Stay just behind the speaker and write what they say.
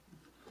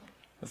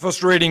The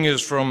first reading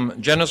is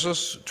from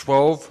Genesis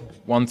 12,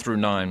 1 through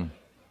 9.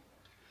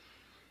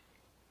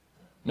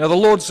 Now the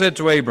Lord said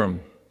to Abram,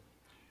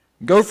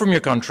 "Go from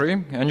your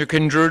country and your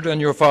kindred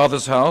and your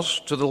father's house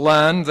to the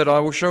land that I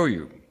will show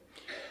you.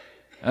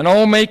 And I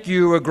will make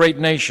you a great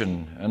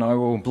nation, and I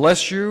will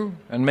bless you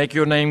and make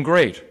your name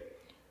great,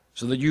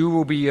 so that you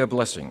will be a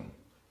blessing.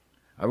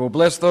 I will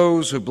bless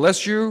those who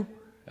bless you,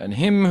 and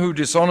him who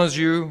dishonors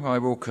you I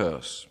will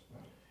curse.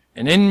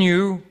 And in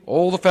you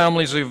all the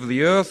families of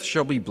the earth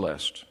shall be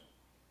blessed."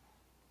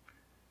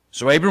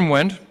 So Abram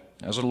went,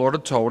 as the Lord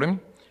had told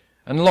him,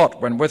 and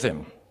Lot went with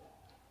him.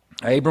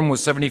 Abram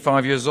was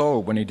 75 years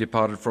old when he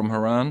departed from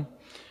Haran.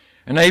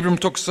 And Abram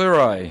took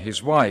Sarai,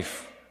 his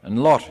wife,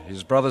 and Lot,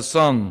 his brother's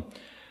son,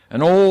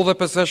 and all the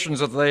possessions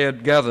that they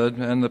had gathered,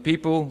 and the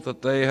people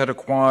that they had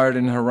acquired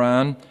in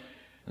Haran,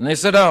 and they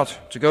set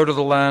out to go to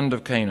the land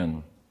of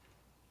Canaan.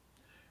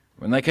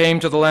 When they came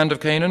to the land of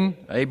Canaan,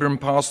 Abram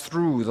passed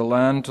through the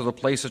land to the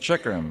place of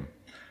Shechem,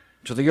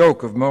 to the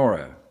oak of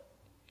Moreh.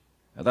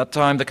 At that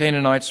time the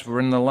Canaanites were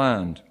in the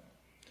land.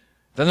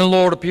 Then the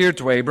Lord appeared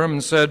to Abram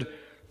and said,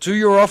 "To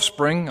your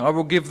offspring I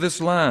will give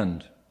this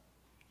land."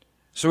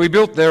 So he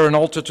built there an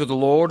altar to the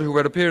Lord who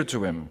had appeared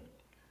to him.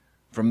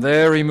 From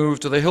there he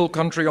moved to the hill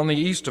country on the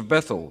east of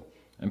Bethel,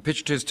 and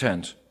pitched his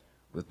tent,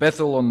 with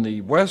Bethel on the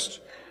west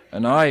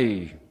and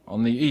Ai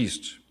on the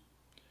east.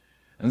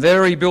 And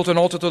there he built an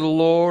altar to the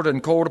Lord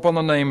and called upon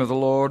the name of the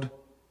Lord.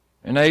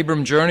 And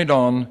Abram journeyed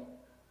on,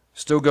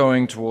 still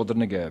going toward the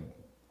Negeb.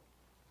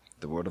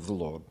 The word of the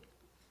Lord.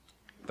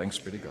 Thanks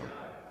be to God.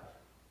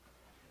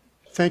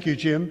 Thank you,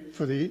 Jim,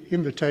 for the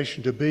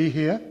invitation to be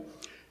here.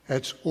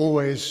 It's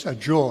always a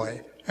joy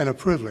and a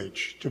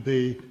privilege to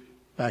be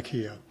back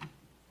here.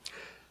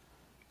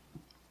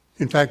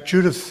 In fact,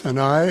 Judith and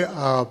I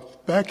are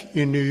back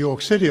in New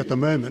York City at the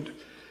moment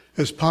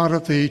as part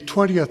of the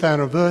 20th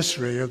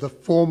anniversary of the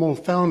formal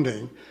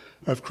founding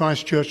of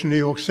Christ Church in New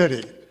York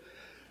City.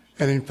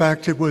 And in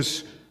fact, it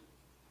was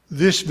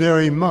this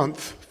very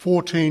month,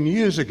 14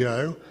 years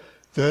ago,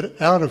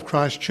 that out of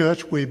Christ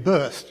Church we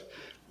birthed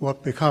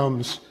what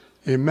becomes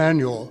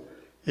Emmanuel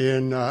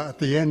at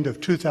the end of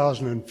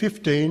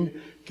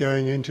 2015,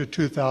 going into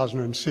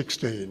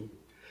 2016.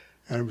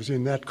 And it was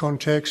in that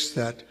context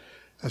that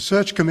a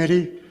search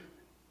committee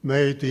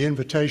made the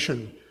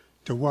invitation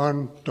to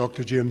one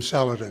Dr. Jim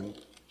Saladin.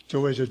 It's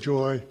always a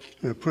joy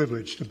and a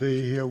privilege to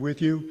be here with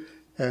you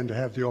and to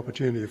have the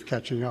opportunity of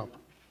catching up.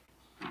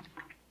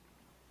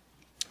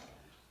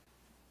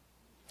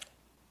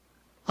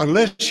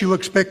 Unless you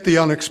expect the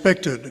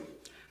unexpected,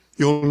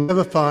 you'll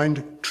never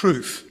find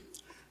truth.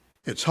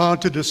 It's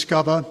hard to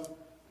discover,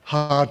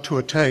 hard to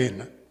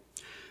attain.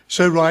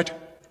 So wrote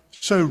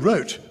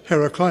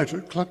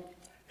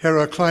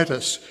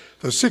Heraclitus,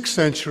 the 6th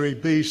century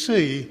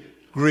BC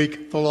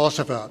Greek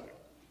philosopher.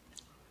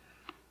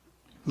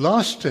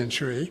 Last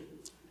century,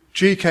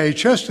 G.K.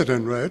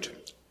 Chesterton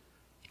wrote,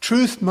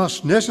 "Truth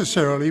must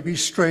necessarily be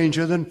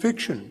stranger than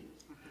fiction,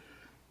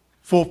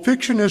 for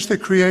fiction is the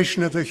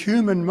creation of the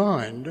human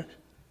mind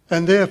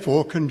and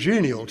therefore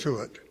congenial to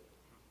it."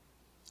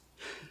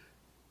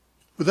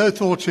 With those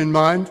thoughts in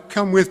mind,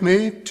 come with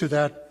me to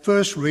that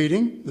first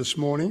reading this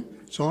morning.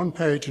 It's on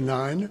page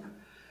 9.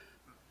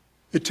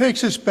 It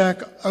takes us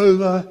back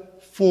over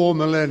 4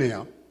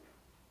 millennia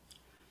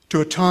to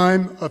a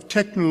time of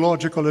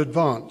technological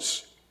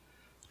advance,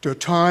 to a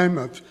time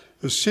of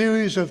a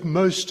series of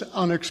most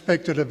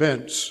unexpected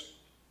events.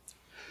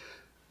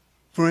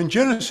 For in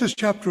Genesis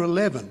chapter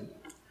 11,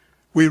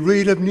 we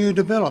read of new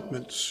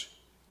developments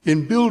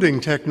in building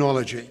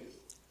technology.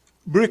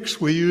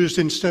 Bricks were used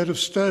instead of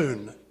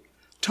stone,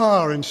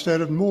 tar instead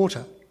of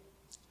mortar.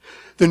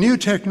 The new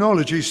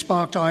technology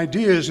sparked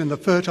ideas in the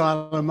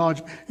fertile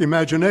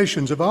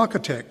imaginations of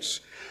architects.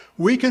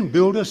 "We can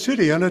build a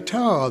city and a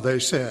tower," they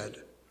said.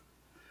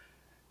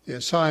 Their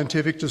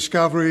scientific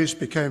discoveries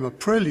became a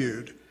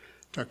prelude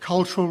to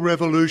cultural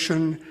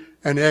revolution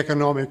and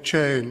economic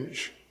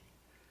change.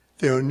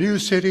 There are new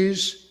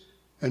cities,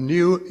 a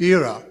new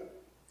era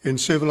in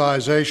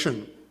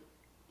civilization.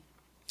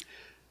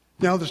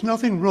 Now, there's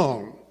nothing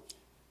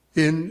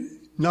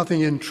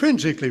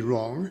intrinsically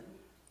wrong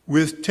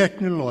with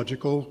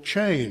technological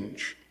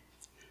change.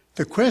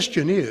 The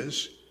question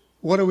is,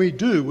 what do we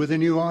do with the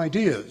new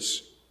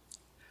ideas?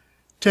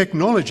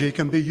 Technology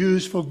can be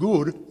used for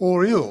good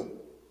or ill.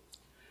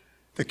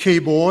 The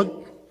keyboard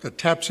that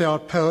taps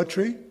out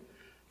poetry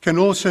can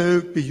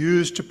also be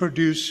used to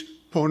produce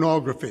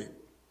pornography.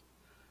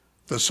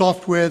 The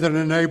software that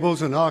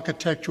enables an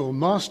architectural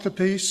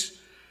masterpiece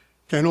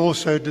can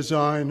also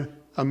design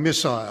a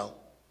missile.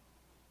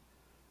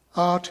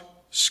 Art,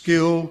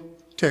 skill,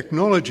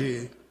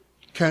 technology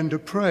can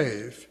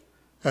deprave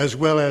as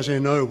well as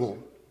ennoble.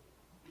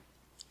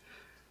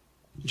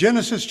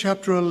 Genesis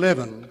chapter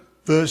 11,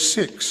 verse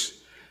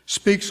 6,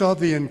 speaks of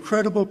the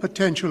incredible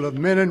potential of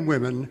men and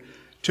women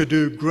to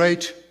do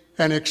great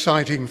and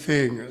exciting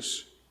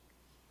things.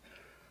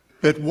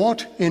 But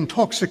what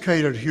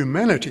intoxicated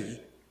humanity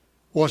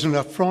was an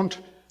affront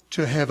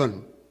to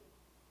heaven.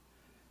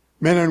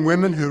 Men and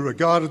women who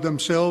regarded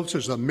themselves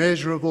as the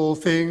measure of all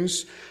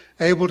things,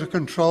 able to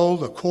control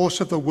the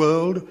course of the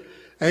world,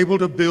 able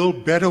to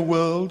build better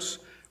worlds,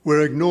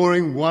 were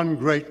ignoring one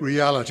great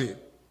reality.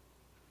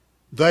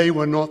 They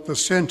were not the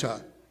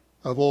centre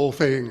of all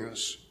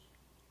things.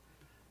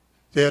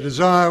 Their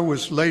desire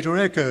was later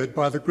echoed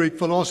by the Greek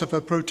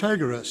philosopher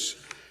Protagoras.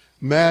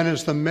 Man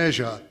is the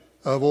measure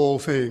of all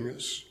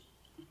things.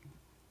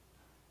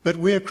 But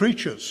we are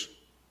creatures,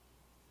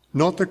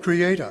 not the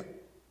Creator.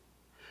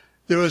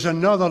 There is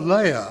another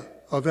layer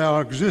of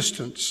our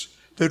existence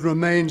that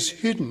remains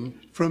hidden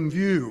from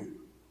view.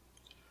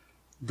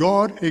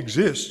 God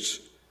exists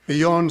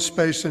beyond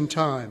space and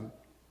time.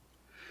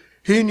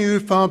 He knew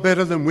far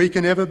better than we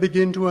can ever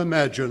begin to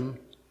imagine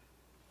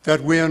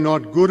that we are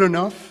not good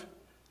enough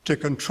to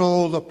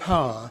control the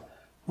power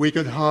we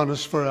could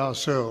harness for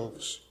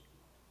ourselves.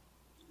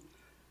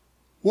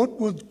 What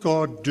would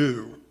God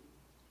do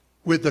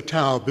with the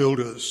tower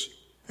builders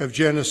of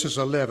Genesis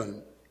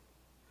 11?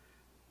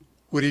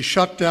 Would he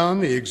shut down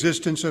the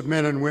existence of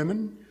men and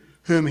women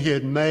whom he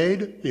had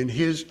made in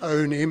his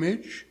own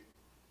image?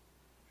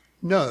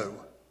 No,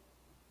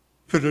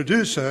 for to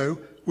do so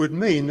would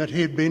mean that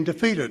he had been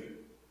defeated.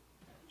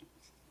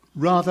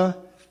 Rather,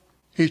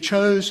 he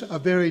chose a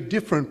very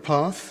different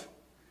path,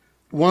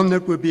 one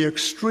that would be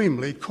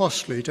extremely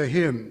costly to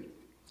him.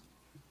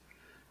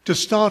 To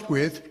start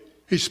with,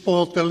 he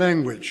spoilt the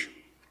language.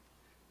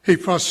 He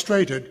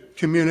frustrated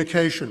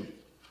communication.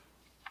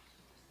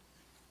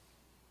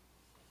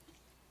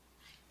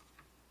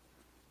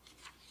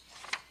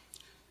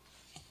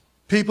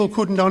 People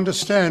couldn't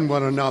understand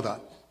one another.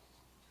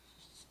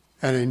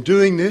 And in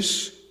doing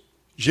this,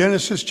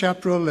 Genesis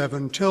chapter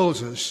 11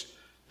 tells us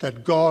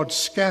that God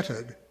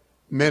scattered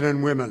men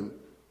and women.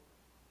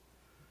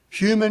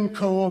 Human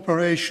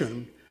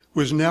cooperation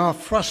was now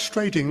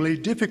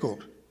frustratingly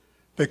difficult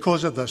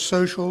because of the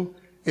social,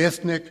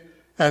 ethnic,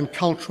 and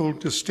cultural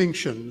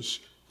distinctions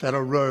that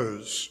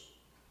arose.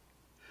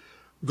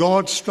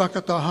 God struck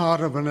at the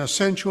heart of an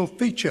essential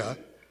feature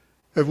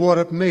of what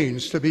it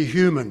means to be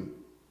human.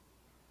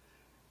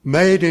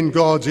 Made in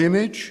God's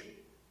image,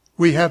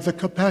 we have the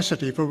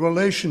capacity for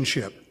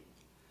relationship.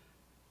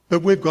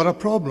 But we've got a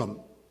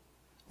problem.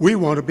 We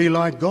want to be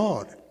like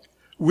God.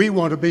 We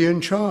want to be in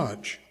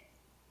charge.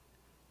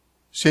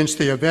 Since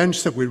the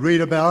events that we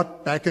read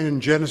about back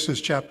in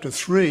Genesis chapter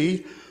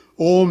 3,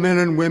 all men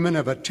and women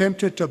have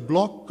attempted to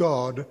block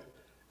God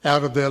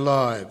out of their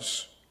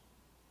lives.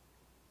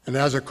 And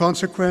as a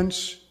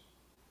consequence,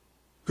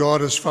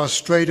 God has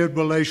frustrated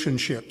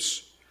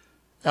relationships,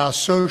 our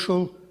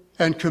social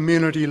and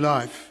community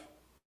life.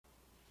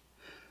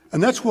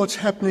 And that's what's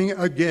happening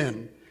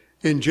again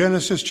in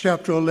Genesis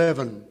chapter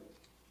 11.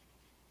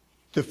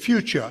 The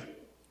future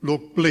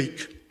looked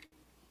bleak.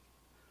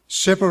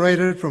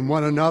 Separated from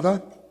one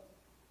another,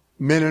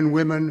 men and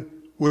women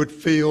would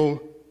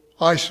feel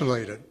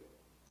isolated,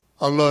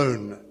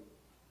 alone.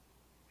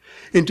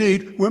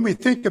 Indeed, when we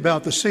think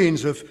about the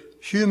scenes of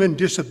human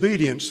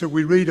disobedience that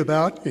we read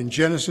about in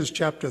Genesis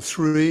chapter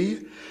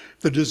 3,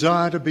 the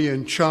desire to be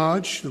in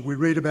charge that we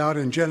read about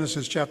in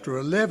Genesis chapter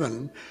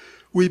 11,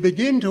 we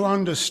begin to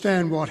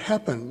understand what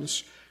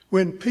happens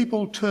when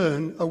people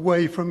turn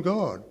away from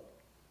God.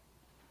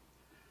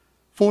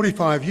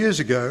 45 years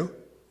ago,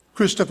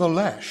 Christopher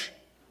Lasch,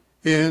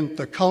 in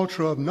The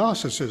Culture of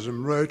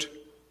Narcissism, wrote,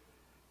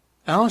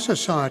 "Our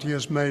society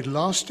has made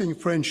lasting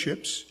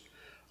friendships,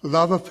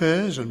 love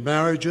affairs and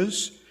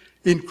marriages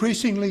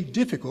increasingly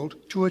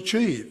difficult to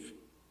achieve.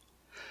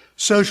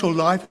 Social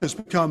life has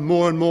become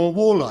more and more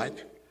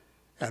warlike,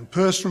 and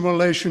personal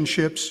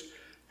relationships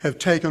have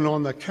taken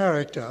on the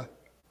character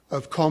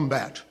of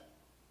combat."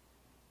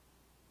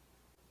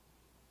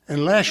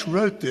 And Lasch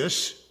wrote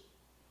this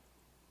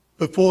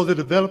before the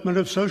development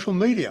of social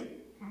media.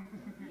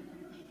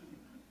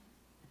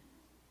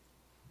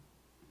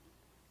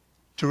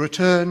 To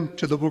return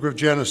to the book of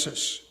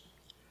Genesis,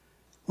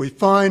 we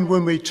find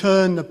when we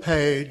turn the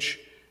page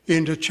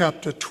into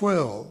chapter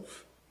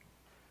 12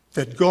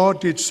 that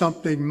God did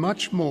something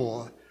much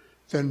more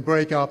than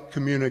break up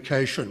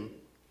communication.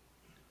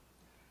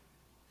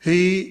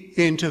 He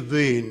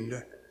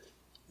intervened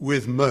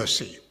with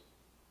mercy.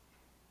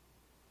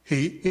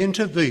 He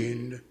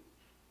intervened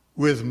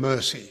with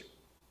mercy.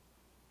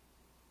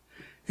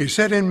 He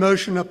set in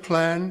motion a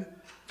plan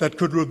that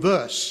could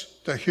reverse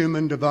the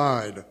human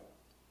divide.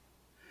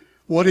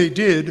 What he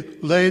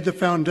did laid the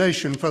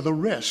foundation for the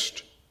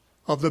rest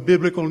of the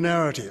biblical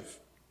narrative.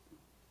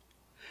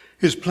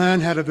 His plan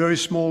had a very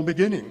small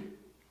beginning,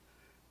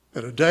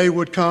 but a day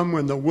would come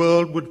when the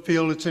world would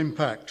feel its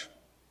impact.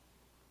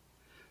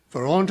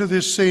 For onto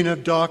this scene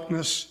of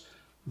darkness,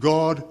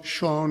 God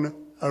shone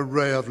a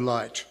ray of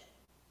light.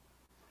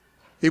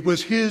 It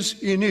was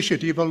his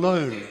initiative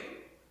alone,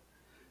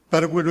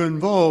 but it would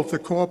involve the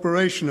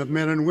cooperation of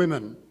men and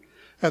women.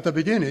 At the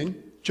beginning,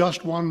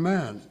 just one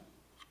man.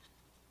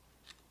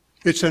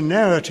 It's a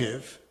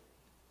narrative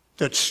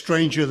that's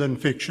stranger than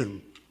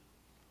fiction.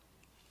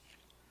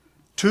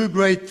 Two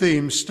great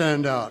themes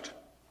stand out.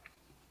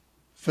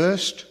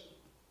 First,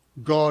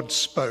 God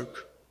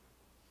spoke.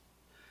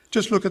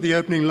 Just look at the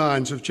opening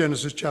lines of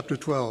Genesis chapter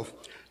 12.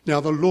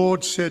 Now the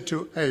Lord said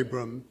to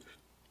Abram,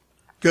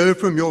 "Go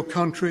from your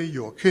country,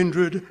 your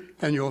kindred,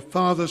 and your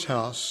father's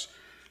house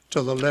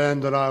to the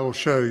land that I will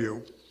show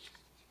you."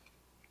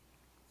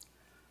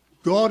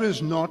 God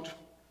is not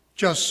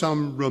just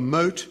some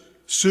remote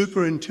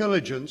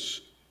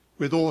superintelligence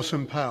with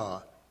awesome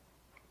power.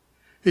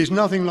 He's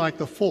nothing like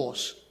the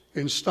Force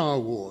in Star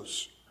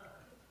Wars.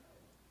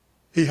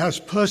 He has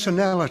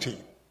personality,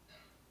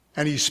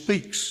 and he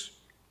speaks.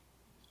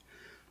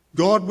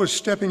 God was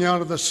stepping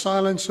out of the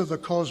silence of the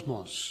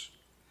cosmos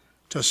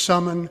to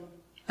summon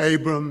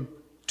Abram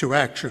to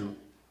action.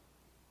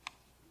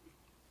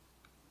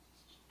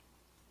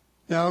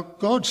 Now,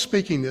 God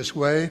speaking this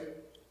way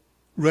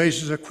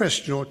raises a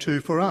question or two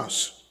for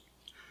us.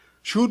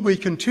 Should we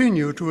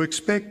continue to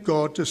expect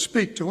God to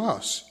speak to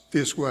us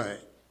this way?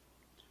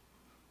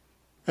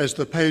 As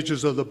the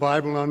pages of the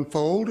Bible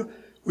unfold,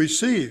 we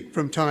see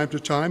from time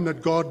to time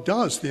that God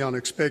does the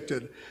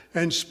unexpected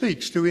and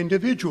speaks to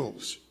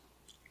individuals.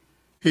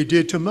 He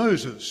did to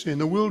Moses in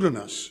the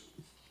wilderness,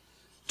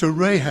 to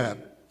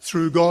Rahab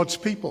through God's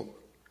people,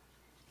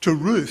 to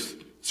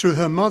Ruth through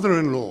her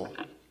mother-in-law,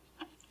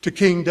 to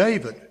King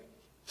David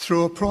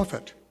through a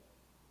prophet.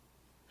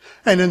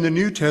 And in the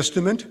New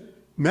Testament,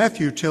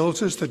 Matthew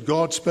tells us that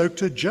God spoke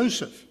to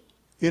Joseph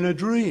in a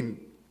dream.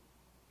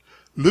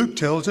 Luke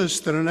tells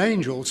us that an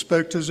angel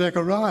spoke to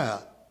Zechariah,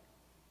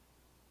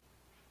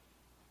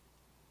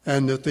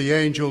 and that the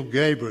angel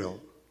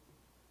Gabriel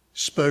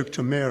spoke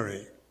to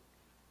Mary.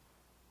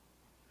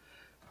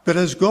 But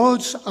as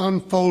God's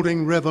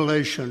unfolding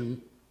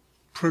revelation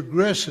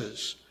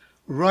progresses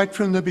right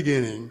from the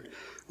beginning,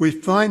 we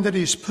find that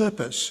his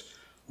purpose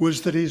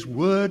was that his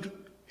word,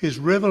 his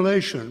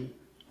revelation,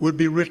 would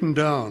be written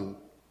down.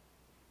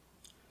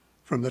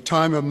 From the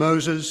time of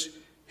Moses,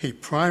 he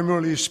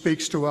primarily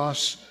speaks to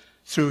us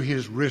through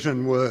his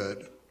written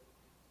word.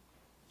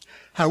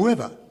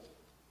 However,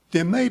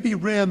 there may be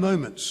rare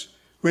moments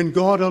when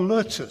God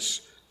alerts us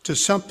to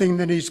something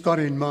that he's got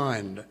in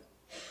mind.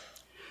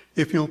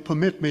 If you'll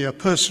permit me a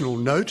personal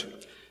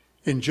note,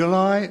 in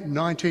July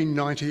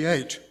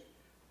 1998,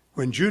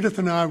 when Judith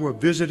and I were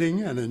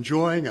visiting and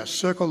enjoying a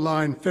Circle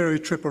Line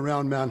ferry trip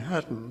around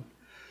Manhattan,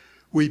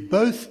 we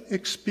both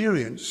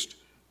experienced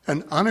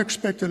an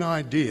unexpected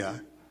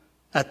idea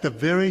at the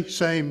very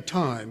same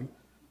time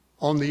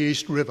on the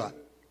East River.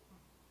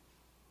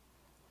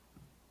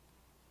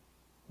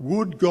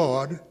 Would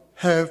God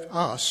have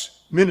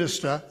us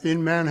minister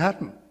in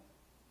Manhattan?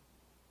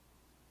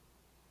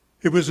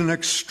 It was an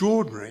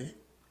extraordinary,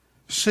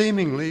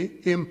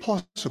 seemingly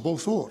impossible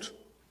thought.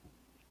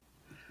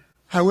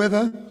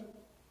 However,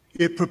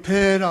 it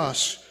prepared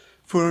us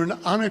for an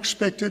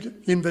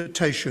unexpected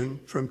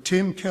invitation from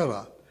Tim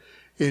Keller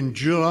in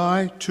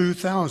July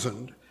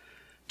 2000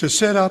 to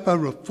set up a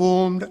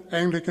Reformed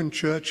Anglican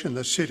church in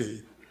the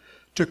city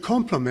to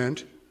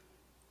complement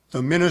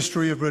the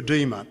ministry of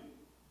Redeemer.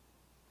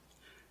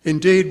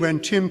 Indeed, when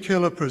Tim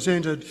Keller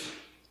presented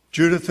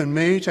Judith and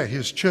me to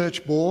his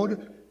church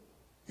board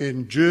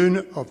in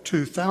June of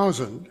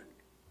 2000,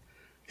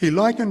 he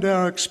likened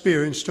our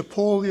experience to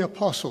Paul the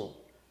Apostle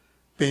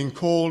being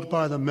called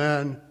by the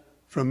man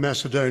from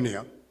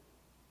Macedonia.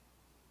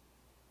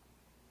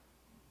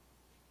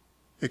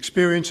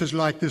 Experiences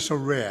like this are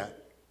rare.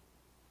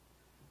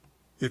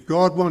 If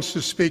God wants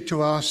to speak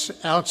to us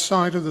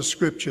outside of the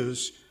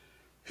Scriptures,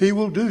 he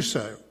will do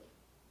so.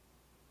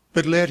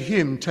 But let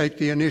him take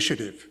the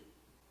initiative,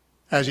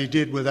 as he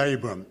did with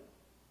Abram.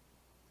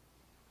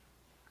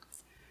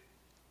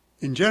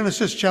 In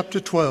Genesis chapter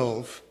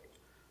 12,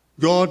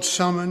 God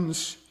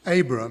summons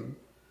Abram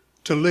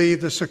to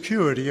leave the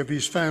security of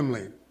his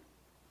family.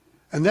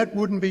 And that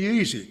wouldn't be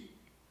easy.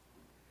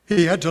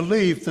 He had to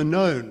leave the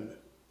known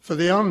for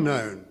the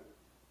unknown.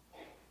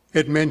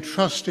 It meant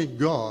trusting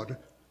God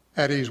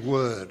at his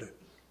word.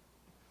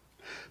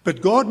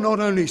 But God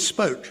not only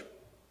spoke,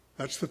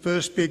 that's the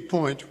first big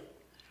point.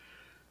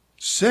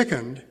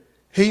 Second,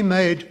 he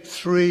made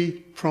 3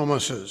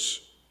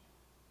 promises.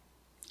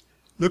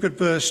 Look at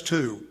verse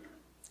 2.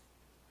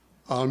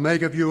 I'll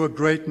make of you a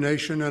great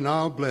nation, and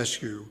I'll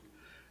bless you,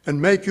 and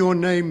make your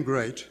name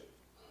great,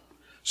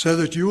 so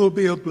that you will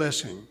be a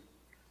blessing.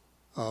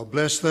 I'll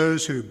bless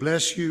those who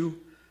bless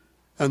you,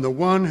 and the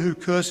one who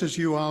curses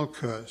you I'll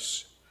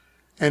curse,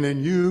 and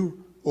in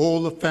you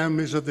all the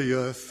families of the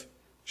earth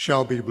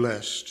shall be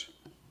blessed.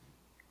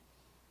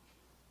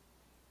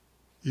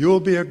 You'll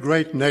be a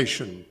great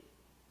nation,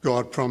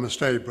 God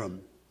promised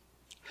Abram.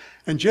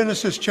 And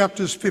Genesis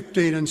chapters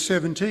 15 and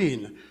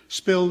 17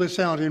 spell this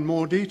out in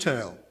more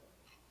detail.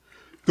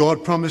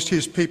 God promised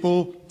his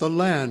people the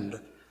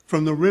land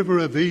from the river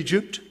of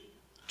Egypt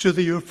to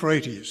the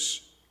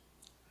Euphrates.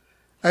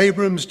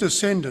 Abram's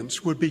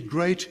descendants would be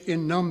great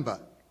in number.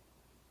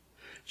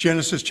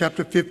 Genesis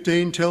chapter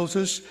 15 tells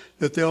us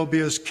that they'll be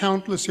as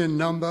countless in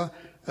number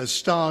as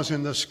stars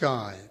in the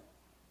sky.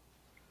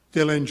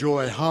 They'll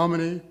enjoy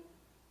harmony,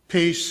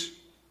 peace,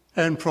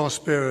 and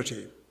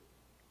prosperity.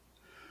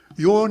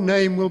 Your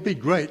name will be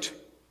great,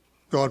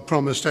 God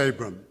promised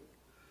Abram.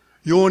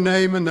 Your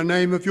name and the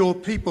name of your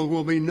people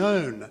will be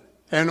known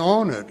and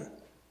honoured.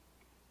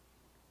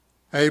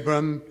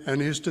 Abram and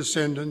his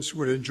descendants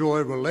would enjoy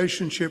a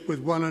relationship with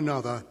one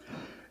another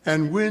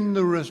and win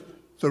the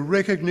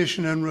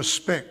recognition and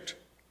respect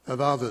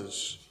of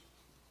others.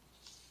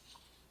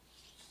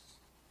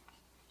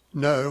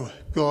 No,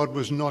 God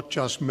was not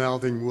just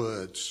mouthing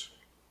words.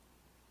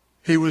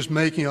 He was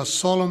making a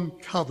solemn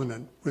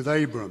covenant with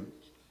Abram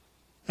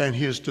and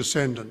his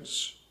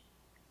descendants.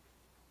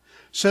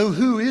 So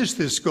who is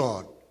this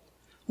God?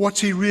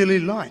 What's he really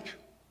like?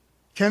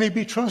 Can he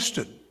be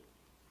trusted?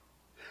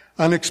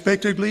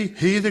 Unexpectedly,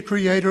 he, the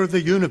creator of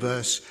the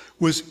universe,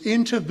 was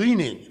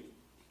intervening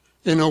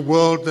in a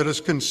world that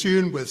is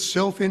consumed with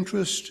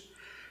self-interest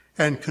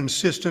and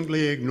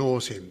consistently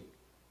ignores him.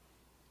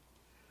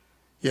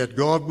 Yet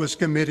God was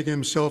committing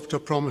himself to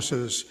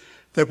promises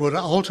that would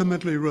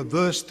ultimately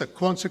reverse the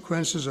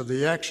consequences of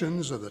the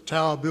actions of the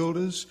tower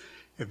builders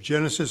of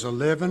Genesis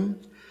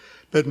 11,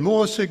 but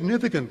more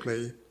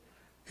significantly,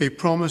 his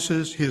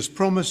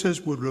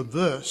promises would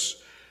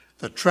reverse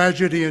the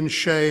tragedy and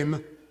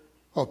shame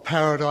of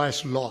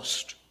paradise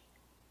lost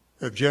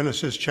of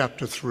Genesis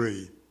chapter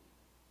 3.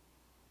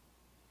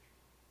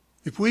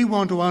 If we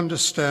want to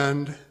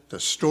understand the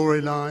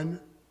storyline,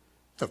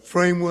 the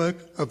framework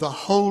of the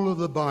whole of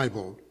the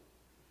Bible,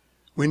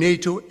 we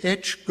need to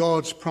etch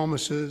God's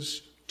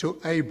promises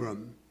to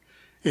Abram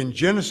in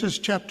Genesis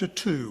chapter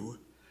 12,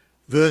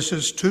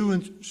 verses 2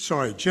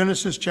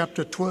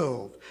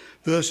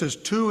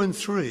 and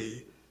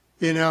 3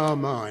 in our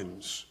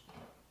minds.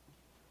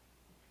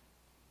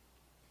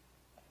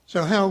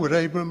 So how would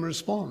Abram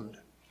respond?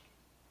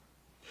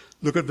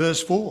 Look at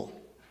verse 4.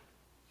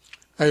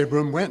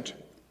 Abram went,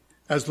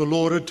 as the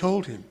Lord had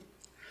told him,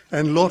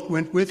 and Lot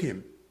went with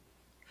him.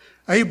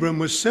 Abram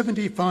was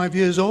 75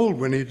 years old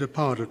when he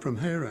departed from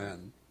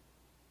Haran.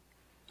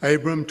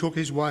 Abram took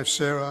his wife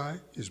Sarai,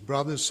 his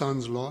brother's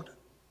son's Lot,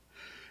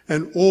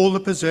 and all the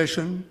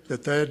possession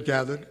that they had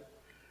gathered,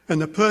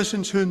 and the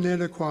persons whom they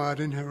had acquired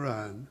in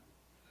Haran,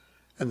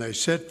 and they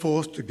set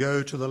forth to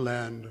go to the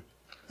land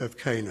of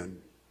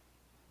Canaan.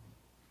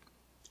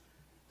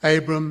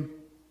 Abram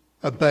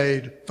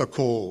obeyed the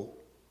call.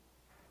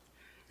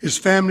 His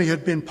family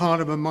had been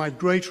part of a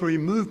migratory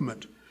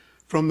movement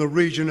from the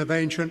region of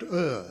ancient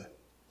Ur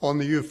on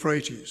the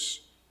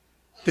Euphrates.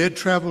 They had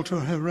travelled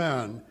to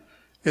Haran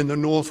in the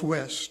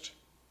northwest.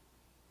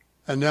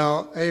 And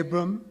now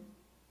Abram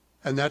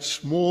and that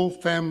small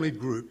family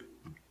group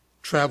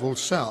travelled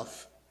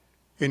south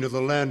into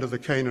the land of the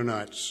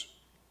Canaanites.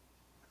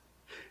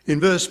 In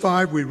verse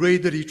 5 we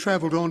read that he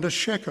travelled on to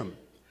Shechem,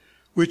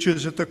 which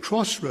is at the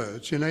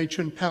crossroads in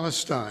ancient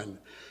Palestine.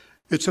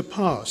 It's a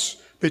pass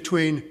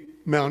between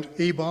Mount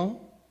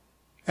Ebal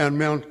and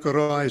Mount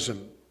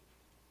Gerizim.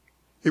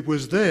 It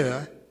was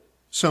there,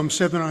 some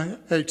 7 or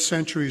 8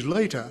 centuries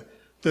later,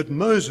 that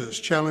Moses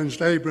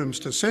challenged Abram's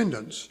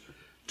descendants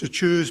to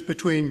choose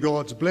between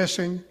God's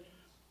blessing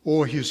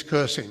or his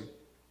cursing.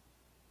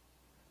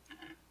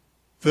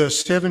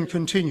 Verse 7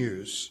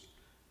 continues,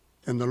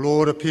 "And the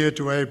Lord appeared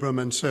to Abram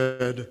and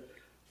said,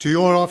 'To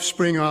your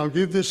offspring I'll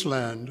give this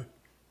land.'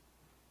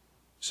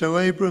 So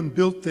Abram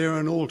built there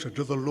an altar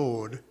to the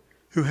Lord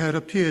who had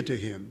appeared to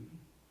him."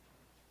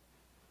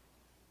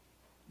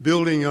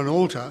 Building an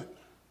altar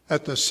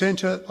at the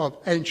centre of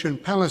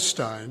ancient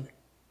Palestine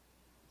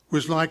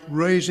was like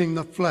raising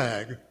the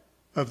flag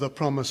of the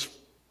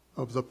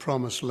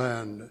promised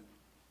land.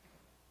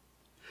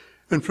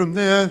 And from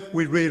there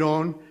we read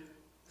on,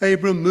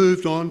 Abram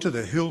moved on to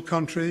the hill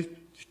country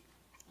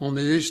on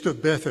the east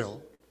of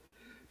Bethel,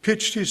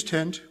 pitched his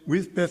tent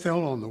with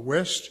Bethel on the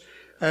west,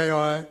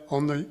 Ai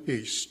on the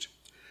east.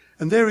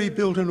 And there he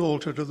built an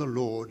altar to the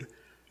Lord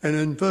and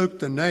invoked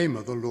the name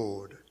of the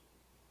Lord.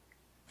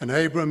 And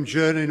Abram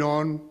journeyed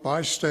on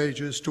by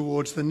stages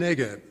towards the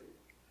Negev.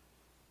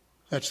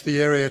 That's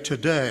the area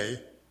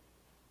today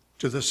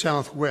to the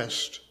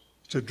southwest.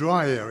 It's a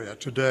dry area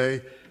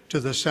today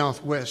to the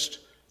southwest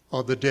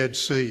of the Dead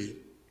Sea.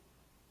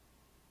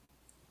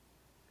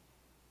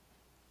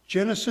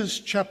 Genesis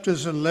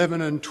chapters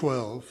 11 and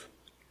 12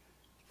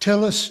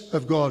 tell us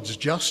of God's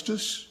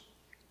justice,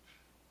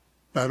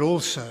 but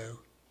also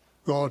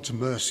God's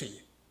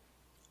mercy.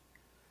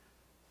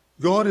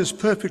 God is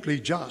perfectly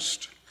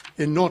just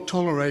in not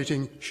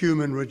tolerating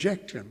human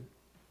rejection.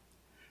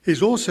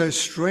 He's also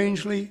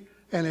strangely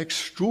and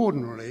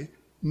extraordinarily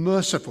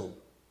merciful.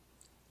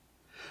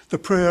 The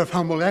prayer of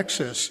humble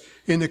access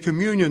in the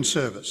communion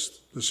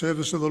service, the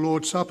service of the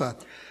Lord's Supper,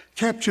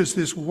 captures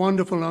this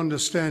wonderful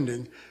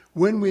understanding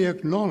when we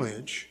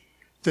acknowledge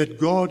that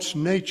God's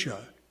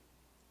nature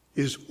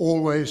is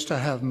always to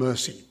have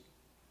mercy.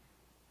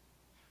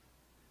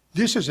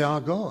 This is our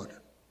God.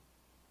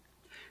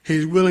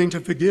 He's willing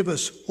to forgive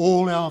us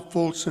all our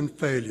faults and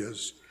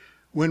failures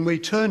when we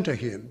turn to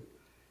him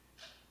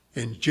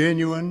in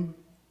genuine,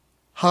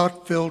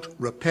 heartfelt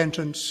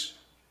repentance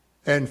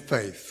and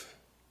faith.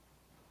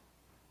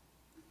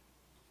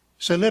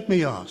 So let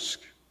me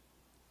ask,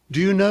 do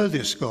you know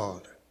this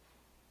God?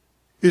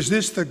 Is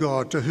this the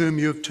God to whom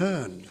you've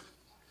turned?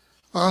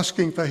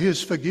 asking for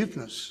his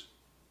forgiveness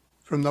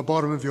from the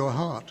bottom of your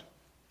heart?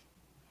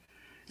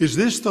 Is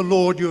this the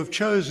Lord you have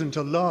chosen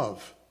to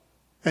love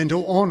and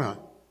to honour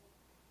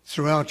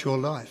throughout your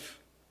life?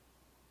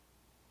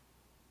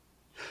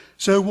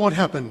 So what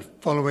happened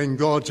following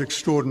God's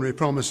extraordinary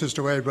promises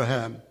to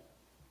Abraham?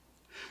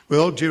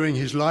 Well, during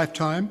his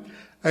lifetime,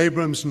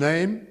 Abram's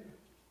name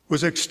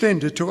was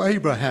extended to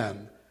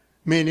Abraham,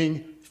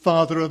 meaning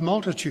father of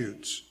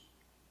multitudes.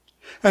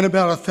 And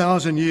about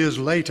 1,000 years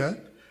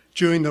later,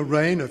 during the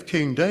reign of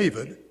King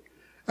David,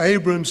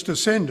 Abram's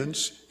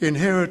descendants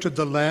inherited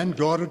the land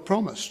God had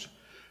promised,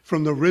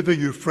 from the river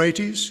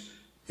Euphrates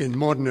in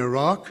modern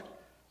Iraq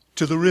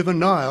to the river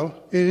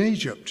Nile in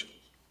Egypt.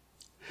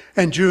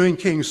 And during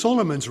King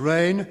Solomon's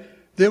reign,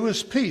 there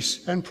was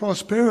peace and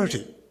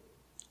prosperity.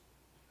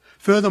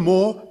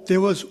 Furthermore,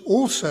 there was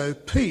also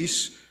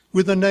peace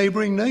with the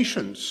neighbouring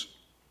nations.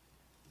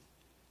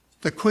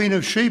 The Queen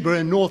of Sheba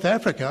in North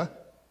Africa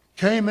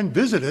came and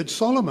visited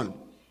Solomon.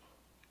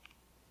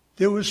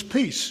 There was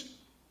peace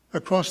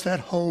across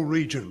that whole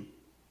region.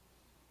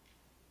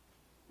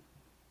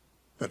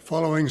 But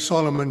following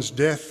Solomon's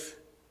death,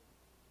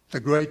 the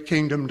great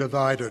kingdom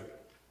divided.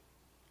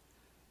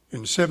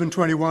 In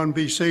 721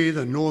 BC,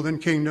 the northern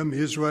kingdom,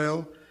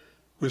 Israel,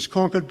 was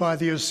conquered by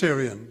the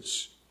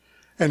Assyrians.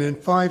 And in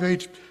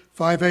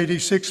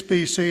 586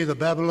 BC, the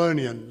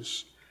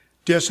Babylonians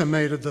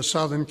decimated the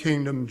southern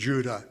kingdom,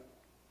 Judah.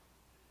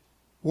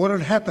 What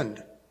had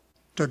happened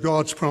to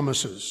God's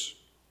promises?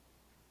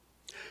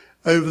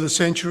 Over the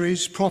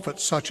centuries,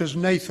 prophets such as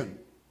Nathan,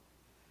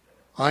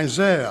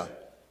 Isaiah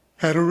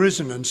had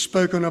arisen and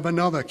spoken of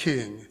another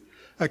king,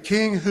 a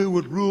king who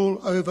would rule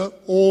over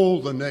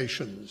all the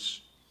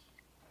nations.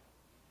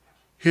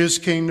 His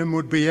kingdom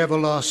would be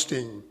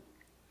everlasting.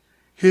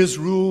 His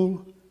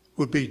rule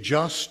would be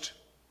just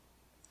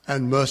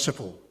and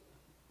merciful.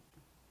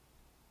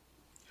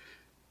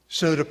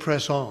 So to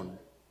press on,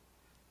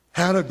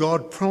 how do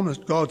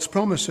God's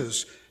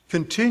promises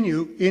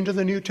continue into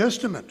the New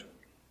Testament?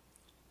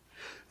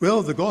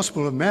 Well, the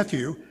Gospel of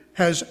Matthew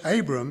has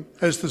Abram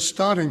as the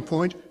starting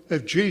point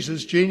of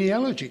Jesus'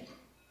 genealogy.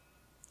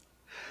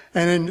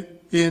 And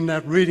in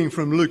that reading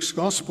from Luke's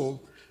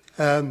Gospel,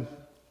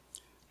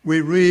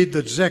 we read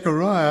that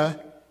Zechariah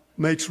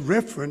makes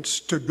reference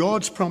to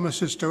God's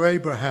promises to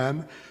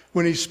Abraham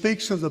when he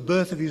speaks of the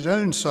birth of his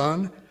own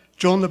son,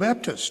 John the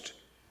Baptist,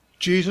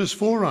 Jesus'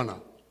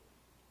 forerunner.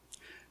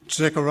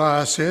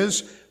 Zechariah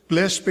says,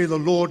 "Blessed be the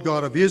Lord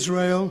God of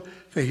Israel,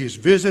 for he's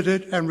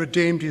visited and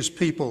redeemed his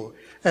people."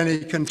 And he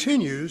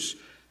continues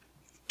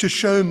to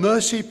show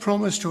mercy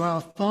promised to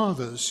our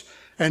fathers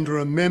and to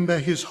remember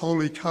his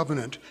holy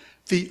covenant,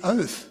 the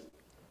oath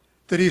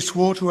that he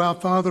swore to our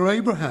father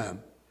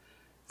Abraham,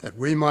 that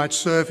we might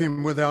serve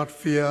him without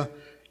fear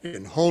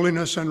in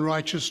holiness and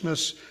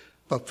righteousness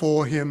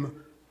before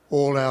him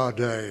all our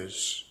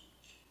days.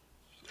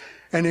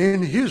 And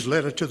in his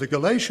letter to the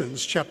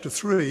Galatians, chapter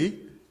 3,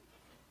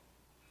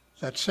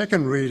 that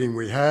second reading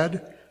we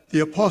had, the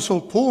Apostle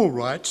Paul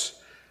writes,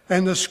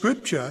 "And the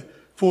Scripture,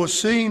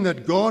 foreseeing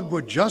that God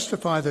would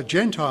justify the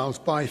Gentiles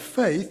by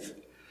faith,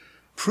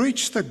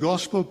 preached the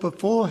gospel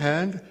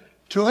beforehand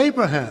to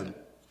Abraham."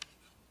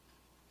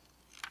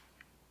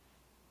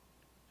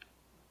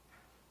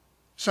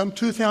 Some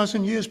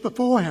 2,000 years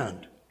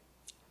beforehand.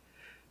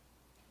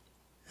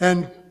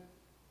 And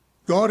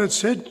God had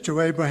said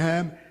to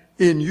Abraham,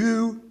 "In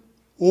you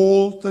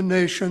all the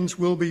nations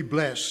will be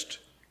blessed."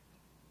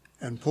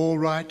 And Paul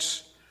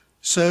writes,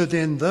 "So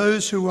then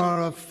those who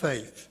are of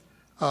faith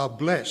are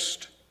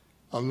blessed,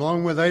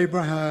 along with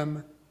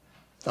Abraham,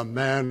 the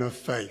man of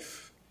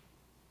faith."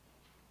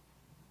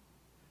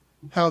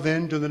 How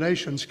then do the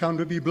nations come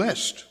to be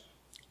blessed?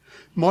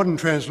 Modern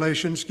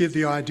translations give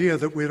the idea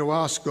that we're to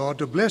ask God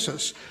to bless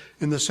us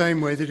in the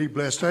same way that he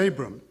blessed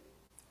Abram.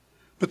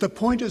 But the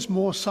point is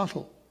more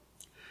subtle,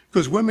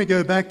 because when we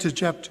go back to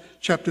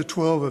chapter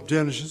 12 of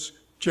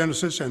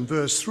Genesis and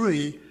verse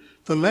 3,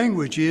 the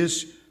language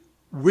is,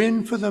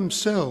 "win for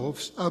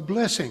themselves a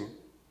blessing."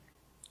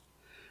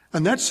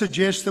 And that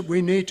suggests that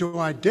we need to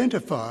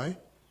identify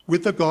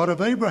with the God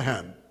of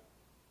Abraham.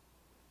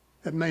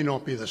 It may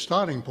not be the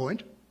starting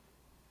point,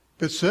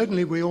 but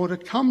certainly we ought to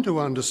come to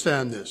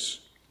understand this.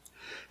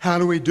 How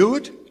do we do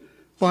it?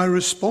 By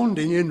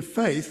responding in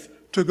faith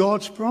to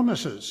God's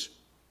promises,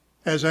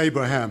 as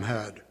Abraham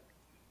had.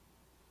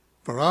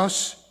 For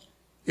us,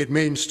 it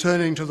means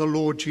turning to the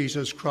Lord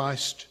Jesus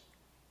Christ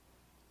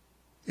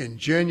in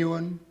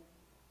genuine,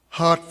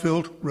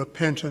 heartfelt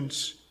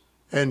repentance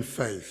and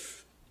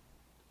faith.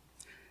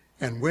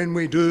 And when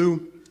we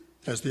do,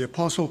 as the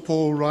Apostle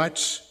Paul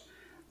writes,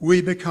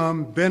 we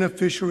become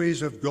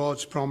beneficiaries of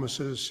God's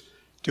promises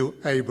to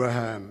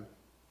Abraham.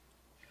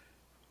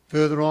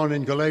 Further on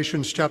in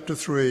Galatians chapter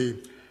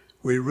 3,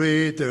 we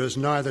read, "There is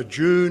neither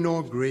Jew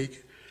nor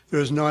Greek,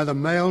 there is neither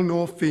male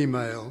nor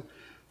female,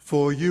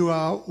 for you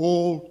are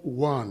all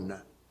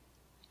one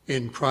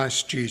in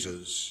Christ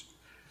Jesus.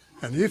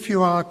 And if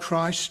you are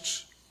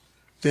Christ's,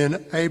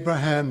 then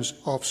Abraham's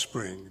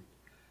offspring,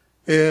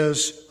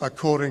 heirs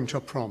according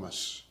to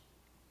promise."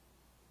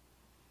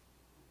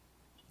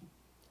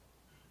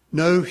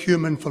 no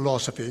human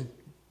philosophy,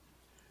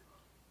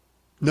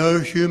 no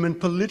human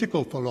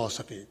political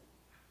philosophy,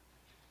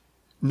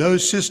 no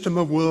system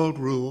of world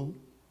rule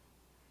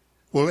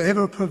will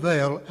ever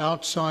prevail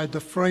outside the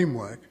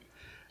framework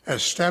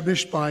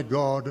established by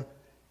God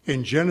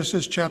in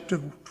Genesis chapter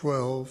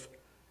 12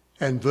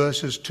 and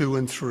verses 2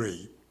 and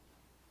 3.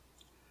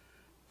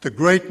 The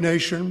great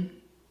nation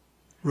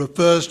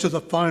refers to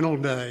the final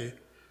day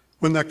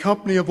when the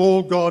company of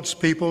all God's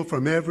people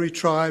from every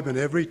tribe and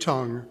every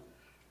tongue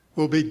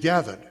will be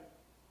gathered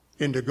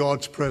into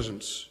God's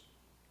presence.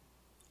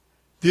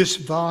 This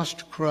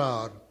vast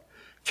crowd,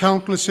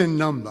 countless in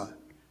number,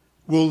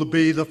 will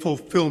be the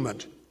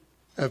fulfillment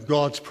of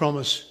God's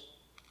promise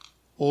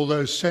all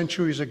those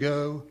centuries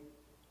ago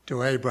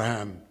to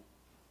Abraham.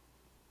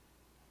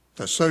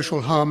 The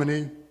social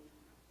harmony,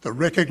 the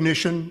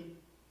recognition,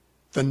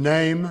 the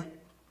name,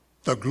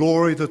 the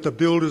glory that the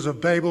builders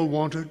of Babel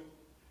wanted,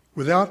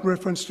 without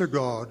reference to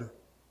God,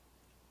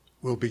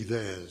 will be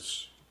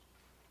theirs.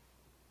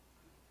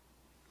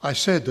 I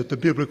said that the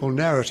biblical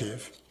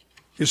narrative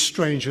is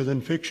stranger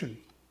than fiction.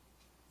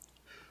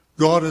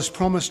 God has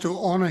promised to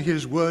honor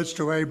his words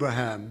to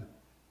Abraham.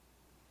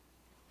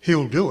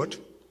 He'll do it.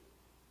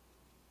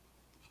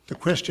 The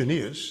question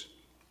is,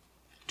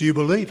 do you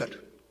believe it?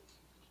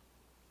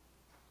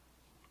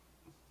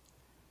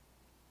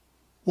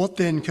 What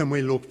then can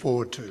we look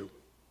forward to,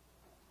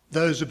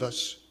 those of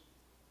us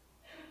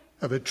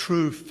of a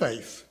true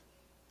faith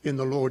in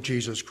the Lord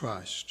Jesus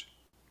Christ?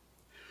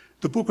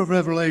 The book of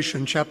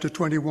Revelation, chapter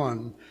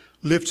 21,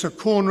 lifts a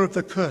corner of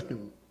the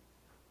curtain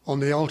on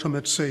the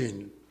ultimate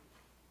scene.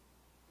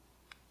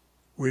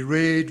 We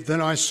read,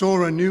 "Then I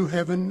saw a new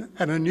heaven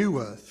and a new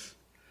earth,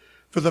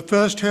 for the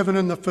first heaven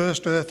and the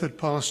first earth had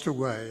passed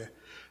away.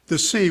 The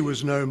sea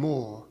was no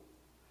more.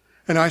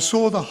 And I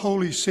saw the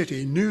holy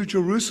city, New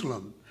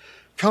Jerusalem,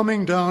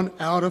 coming down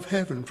out of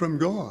heaven from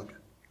God,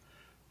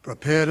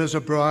 prepared as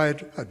a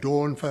bride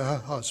adorned for her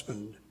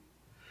husband.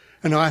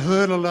 And I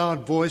heard a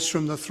loud voice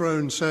from the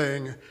throne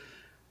saying,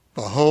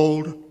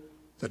 'Behold,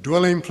 the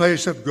dwelling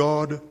place of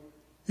God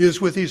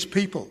is with his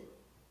people.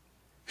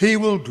 He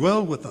will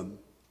dwell with them,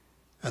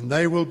 and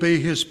they will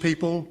be his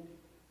people,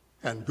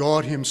 and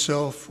God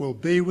himself will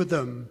be with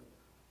them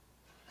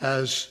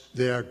as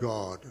their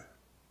God.'"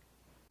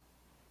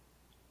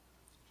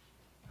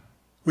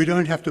 We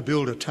don't have to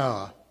build a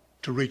tower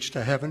to reach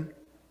to heaven,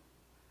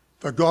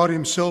 for God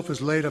himself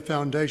has laid a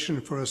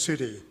foundation for a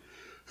city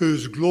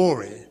whose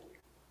glory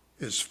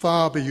is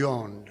far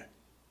beyond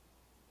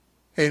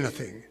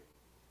anything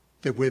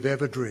that we've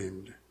ever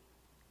dreamed.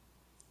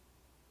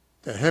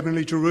 The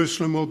heavenly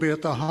Jerusalem will be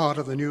at the heart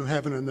of the new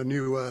heaven and the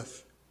new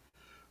earth.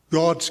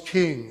 God's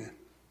King,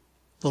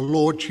 the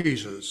Lord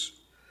Jesus,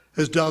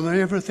 has done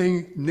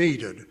everything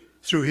needed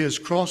through his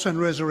cross and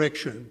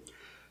resurrection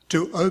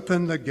to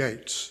open the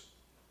gates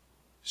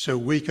so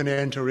we can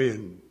enter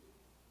in.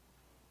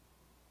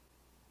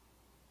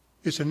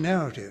 It's a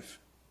narrative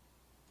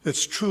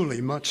that's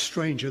truly much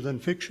stranger than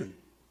fiction.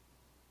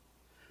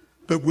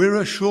 But we're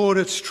assured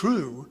it's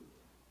true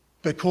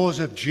because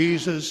of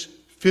Jesus'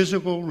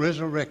 physical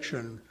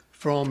resurrection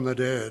from the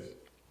dead.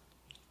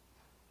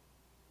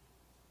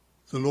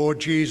 The Lord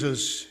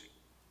Jesus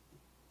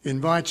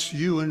invites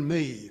you and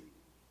me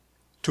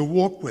to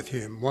walk with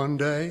him one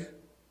day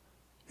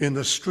in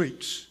the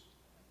streets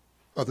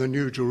of the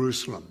New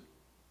Jerusalem.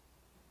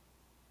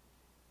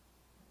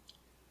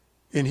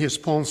 In his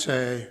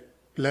Pensées,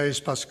 Blaise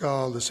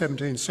Pascal, the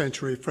 17th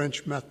century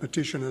French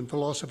mathematician and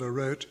philosopher,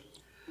 wrote,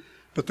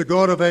 "But the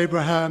God of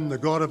Abraham, the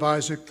God of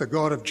Isaac, the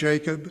God of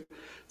Jacob,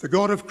 the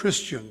God of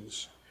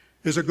Christians,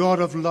 is a God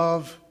of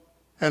love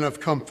and of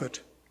comfort,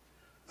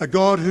 a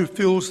God who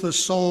fills the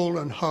soul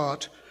and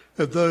heart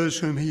of those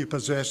whom he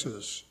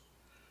possesses,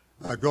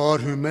 a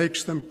God who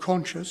makes them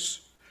conscious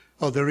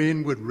of their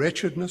inward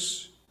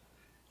wretchedness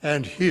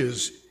and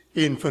his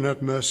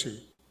infinite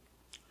mercy,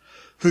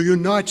 who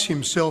unites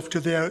himself to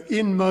their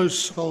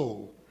inmost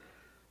soul,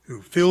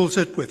 who fills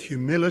it with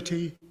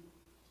humility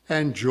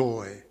and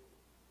joy,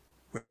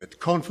 with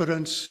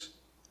confidence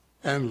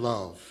and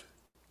love,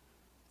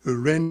 who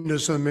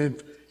renders them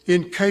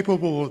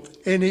incapable of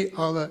any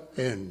other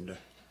end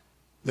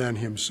than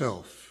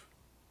himself."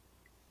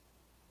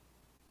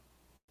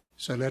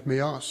 So let me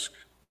ask,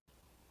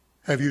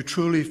 have you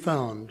truly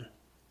found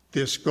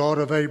this God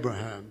of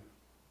Abraham?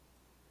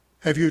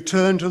 Have you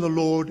turned to the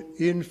Lord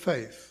in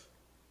faith,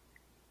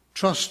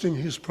 trusting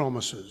his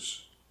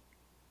promises,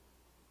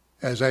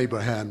 as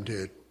Abraham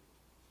did?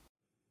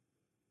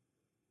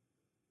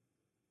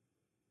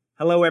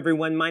 Hello,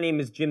 everyone. My name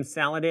is Jim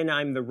Saladin.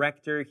 I'm the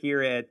rector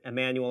here at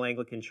Emmanuel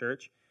Anglican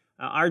Church.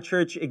 Our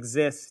church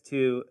exists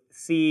to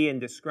see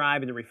and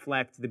describe and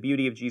reflect the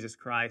beauty of Jesus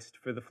Christ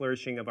for the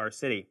flourishing of our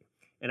city.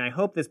 And I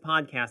hope this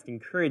podcast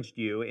encouraged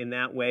you in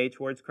that way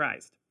towards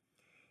Christ.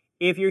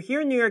 If you're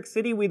here in New York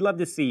City, we'd love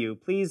to see you.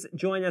 Please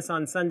join us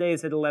on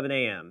Sundays at 11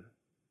 a.m.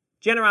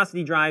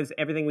 Generosity drives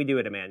everything we do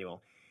at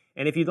Emmanuel.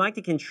 And if you'd like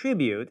to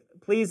contribute,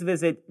 please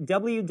visit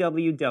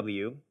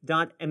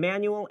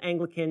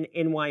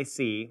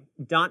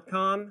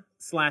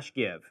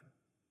www.emmanuelanglicannyc.com/give.